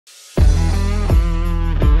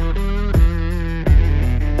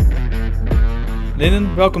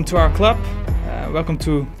Lindon, welcome to our club. Welcome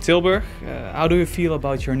to Tilburg. How do you feel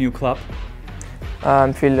about your new club?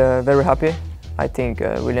 I feel very happy. I think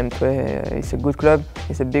Willem is a good club.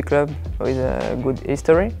 It's a big club with a good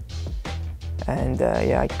history, and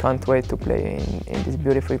yeah, I can't wait to play in this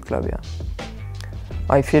beautiful club. Yeah,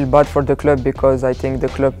 I feel bad for the club because I think the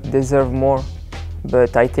club deserves more,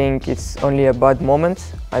 but I think it's only a bad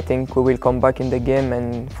moment. I think we will come back in the game,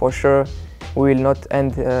 and for sure we will not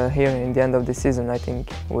end here in the end of the season. I think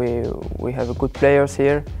we have good players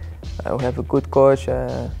here. We have a good coach,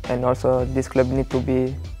 and also this club needs to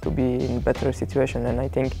be in better situation. And I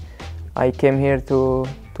think I came here to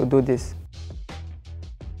do this.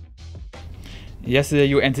 Yesterday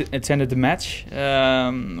you attended the match.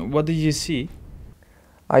 What did you see?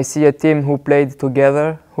 I see a team who played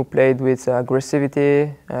together, who played with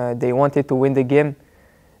aggressivity. They wanted to win the game.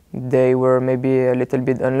 They were maybe a little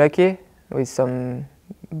bit unlucky with some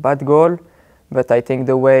bad goal, but I think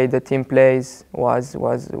the way the team plays was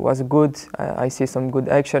good. I see some good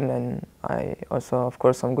action, and I also, of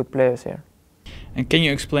course, some good players here. And can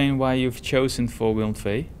you explain why you've chosen for Willem?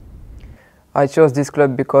 I chose this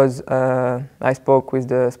club because I spoke with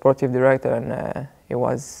the sportive director, and he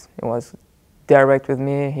was direct with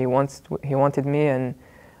me. He wanted me, and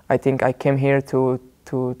I think I came here to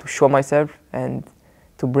show myself and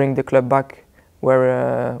to bring the club back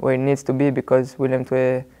where it needs to be, because Willem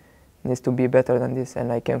needs to be better than this,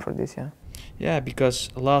 and I came for this. Yeah. Yeah, because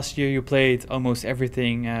last year you played almost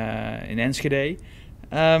everything in Enschede.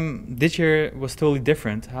 This year was totally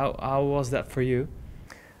different. How was that for you?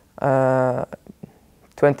 Twente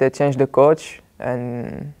changed the coach,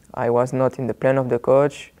 and I was not in the plan of the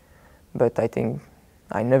coach, but I think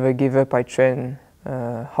I never give up. I train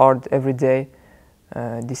hard every day.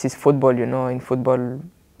 This is football, you know. In football,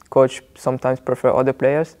 coach sometimes prefer other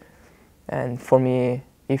players, and for me,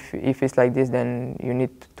 if it's like this, then you need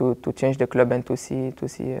to change the club and to see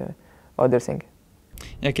other things.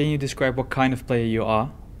 Yeah, can you describe what kind of player you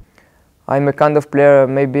are? I'm a kind of player,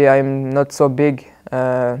 maybe I'm not so big,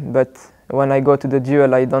 but when I go to the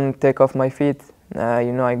duel, I don't take off my feet.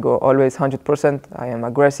 You know, I go always 100%. I am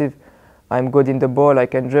aggressive. I'm good in the ball. I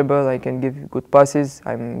can dribble. I can give good passes.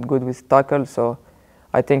 I'm good with tackle. So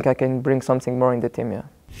I think I can bring something more in the team. Yeah.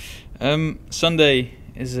 Sunday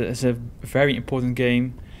is a very important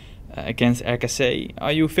game against RKC.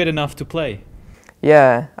 Are you fit enough to play?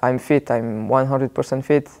 Yeah, I'm fit. I'm 100%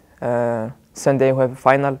 fit. Sunday we have a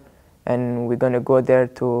final, and we're gonna go there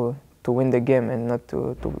to win the game and not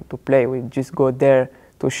to play. We just go there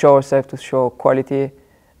to show ourselves, to show quality,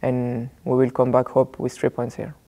 and we will come back, hope, with 3 points here.